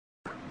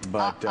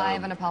but... I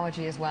have an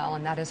apology as well,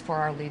 and that is for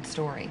our lead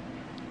story.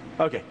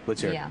 Okay,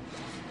 let's hear it. Yeah,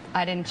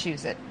 I didn't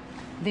choose it.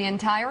 The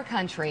entire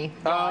country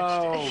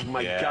watched. Oh,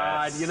 my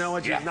God. You know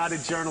what? She's not a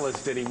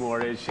journalist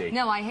anymore, is she?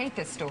 No, I hate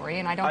this story,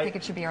 and I don't think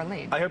it should be our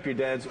lead. I hope your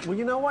dad's... Well,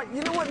 you know what?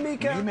 You know what,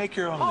 Mika? You make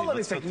your own lead. Hold on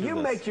a second. You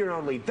make your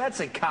own lead.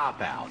 That's a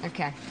cop-out.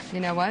 Okay, you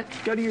know what?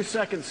 Go to your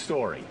second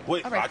story.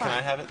 Wait, All right, can fine.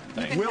 I have it?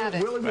 Thanks.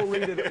 Willie will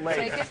read it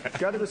later. Take it,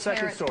 Go to the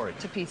second tear it story.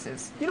 to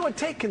pieces. You know what?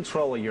 Take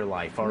control of your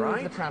life, all Move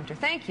right? the prompter.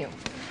 Thank you.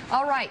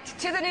 All right,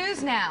 to the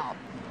news now.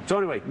 So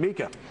anyway,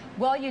 Mika.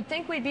 Well, you'd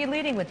think we'd be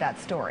leading with that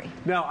story.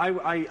 Now,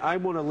 I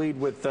want to lead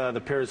with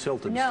the Paris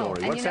Hilton story.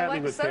 And What's you know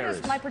happening what? with So Paris?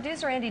 does my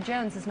producer, Andy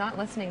Jones, is not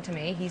listening to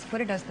me. He's put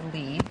it as the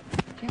lead.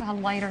 Do you have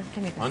a lighter?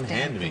 Give me this.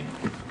 Unhand me.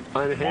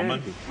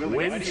 Unhand.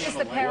 This is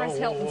the Paris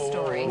Hilton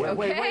story, okay?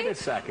 Wait a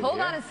second. Hold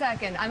on a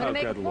second. I'm going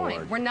to make a point.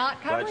 Lord. We're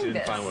not Glad you covering didn't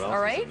this, find what else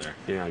all was in right? there.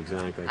 Yeah,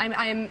 exactly.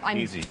 I'm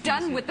Easy,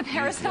 done easy. with the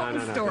Paris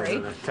Hilton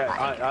story.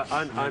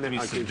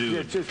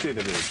 Just do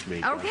the news,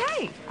 Mika.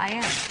 Okay, I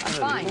am. I'm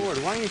fine. Lord,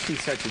 why is she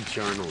such a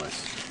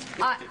journalist?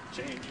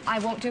 I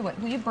won't do it.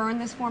 Will you burn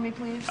this for me,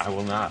 please? I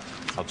will not.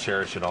 I'll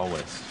cherish it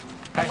always.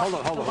 Hey, hold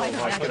on.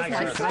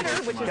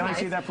 Can I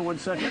see that for 1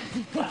 second?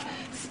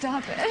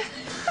 Stop it.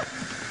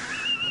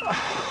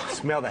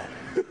 Smell that.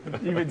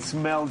 Even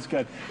smells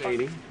good.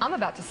 I'm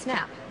about to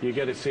snap. You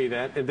got to see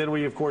that. And then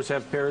we, of course,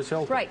 have Paris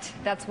Hilton. Right,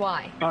 that's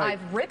why. All right.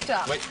 I've ripped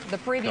up the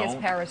previous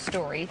Paris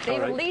story. They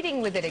were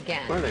leading with it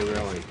again. Were they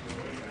really?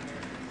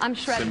 I'm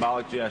shredding.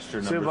 Symbolic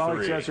gesture number 3.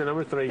 Symbolic gesture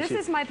number 3. This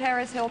is my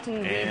Paris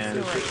Hilton lead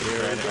story.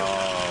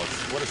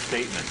 What a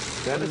statement.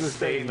 That is a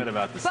statement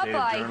about the state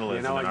of journalism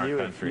you know in our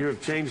country. You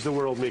have changed the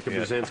world, Mika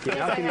Brzeiznski.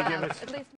 How can you give us...